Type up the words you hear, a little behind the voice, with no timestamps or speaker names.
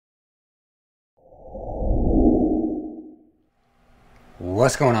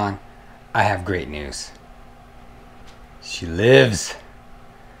What's going on? I have great news. She lives.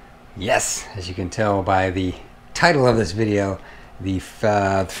 Yes, as you can tell by the title of this video, the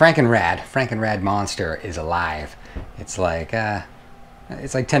FrankenRad monster is alive. It's like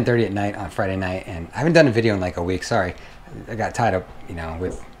 10:30 at night on Friday night, and I haven't done a video in like a week. Sorry, I got tied up,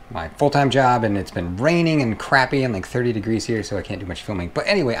 with my full-time job, and it's been raining and crappy and like 30 degrees here, so I can't do much filming. But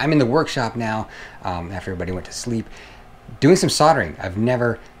anyway, I'm in the workshop now after everybody went to sleep, doing some soldering. I've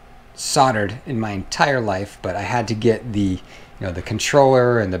never soldered in my entire life, but I had to get the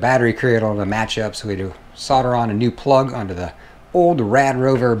controller and the battery cradle to match up, so we had to solder on a new plug onto the old Rad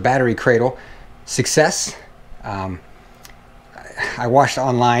Rover battery cradle. Success. I watched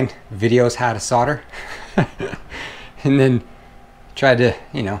online videos how to solder and then tried to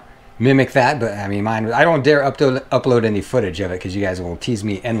mimic that, but I mean, I don't dare upload any footage of it because you guys will tease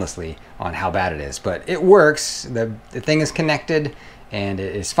me endlessly on how bad it is, but it works. The thing is connected and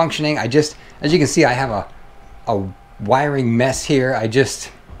it is functioning. As you can see, I have a wiring mess here. I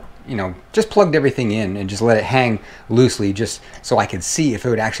just plugged everything in and just let it hang loosely just so I could see if it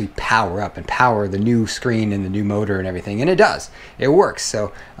would actually power up and power the new screen and the new motor and everything, and it does. It works.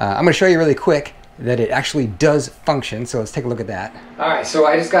 So I'm going to show you really quick that it actually does function, so let's take a look at that. Alright, so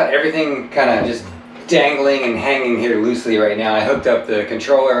I just got everything kind of just dangling and hanging here loosely right now. I hooked up the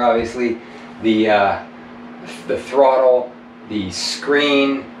controller, obviously, the throttle, the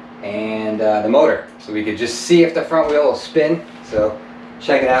screen, and the motor, so we could just see if the front wheel will spin. So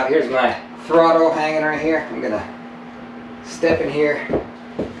check it out. Here's my throttle hanging right here. I'm gonna step in here.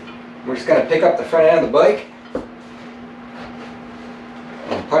 We're just gonna pick up the front end of the bike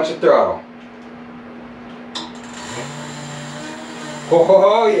and punch the throttle.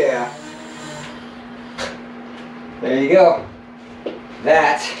 Oh yeah. There you go.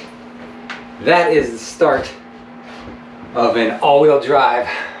 That is the start of an all-wheel drive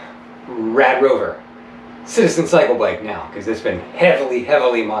Rad Rover citizen cycle bike now, because it's been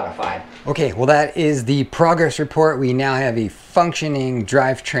heavily modified. Okay, well, that is the progress report. We now have a functioning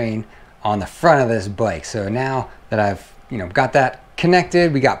drivetrain on the front of this bike. So now that I've got that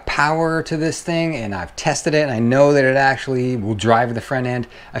connected, we got power to this thing, and I've tested it, and I know that it actually will drive the front end.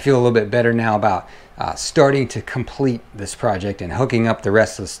 I feel a little bit better now about starting to complete this project and hooking up the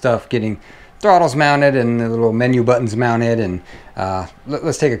rest of the stuff, getting throttles mounted and the little menu buttons mounted, and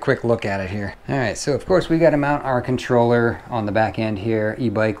let's take a quick look at it here. All right, so of course we got to mount our controller on the back end here.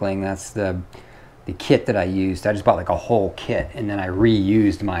 E-Bikeling, that's the kit that I used. I just bought like a whole kit, and then I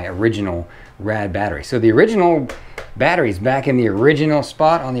reused my original Rad battery. So the original battery's back in the original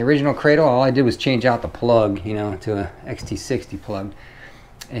spot on the original cradle. All I did was change out the plug, to a XT60 plug,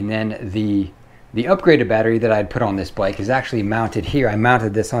 and then the upgraded battery that I'd put on this bike is actually mounted here. I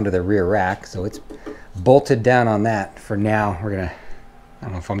mounted this onto the rear rack, so it's bolted down on that for now. I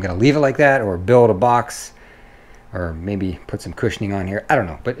don't know if I'm gonna leave it like that or build a box or maybe put some cushioning on here. I don't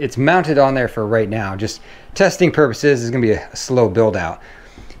know, but it's mounted on there for right now. Just testing purposes. It's gonna be a slow build out.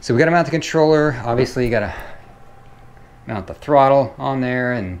 So we gotta mount the controller. Obviously you gotta mount the throttle on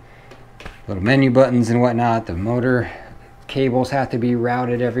there and little menu buttons and whatnot. The motor cables have to be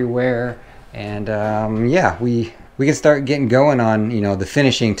routed everywhere. And yeah, we can start getting going on the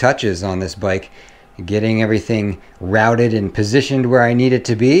finishing touches on this bike, getting everything routed and positioned where I need it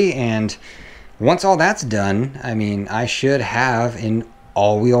to be. And once all that's done, I mean, I should have an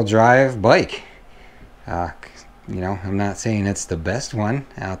all-wheel drive bike. I'm not saying it's the best one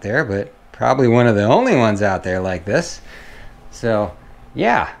out there, but probably one of the only ones out there like this. So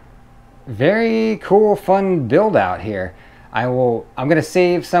yeah, very cool, fun build out here. I'm going to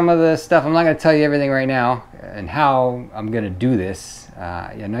save some of the stuff. I'm not going to tell you everything right now and how I'm going to do this.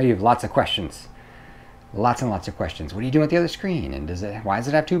 I know you have lots of questions. Lots and lots of questions. What are you doing with the other screen? And why does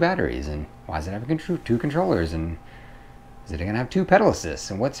it have two batteries? And why does it have two controllers? And is it going to have two pedal assists?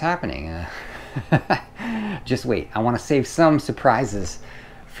 And what's happening? Just wait. I want to save some surprises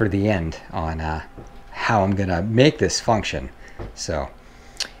for the end on how I'm going to make this function. So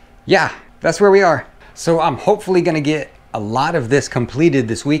yeah, that's where we are. So I'm hopefully going to get a lot of this completed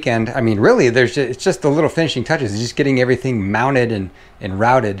this weekend. I mean, really, it's just the little finishing touches. It's just getting everything mounted and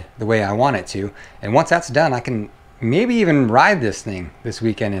routed the way I want it to. And once that's done, I can maybe even ride this thing this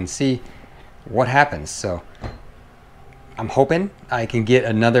weekend and see what happens. So I'm hoping I can get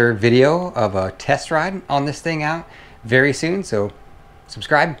another video of a test ride on this thing out very soon. So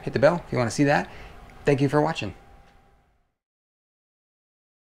subscribe, hit the bell if you want to see that. Thank you for watching.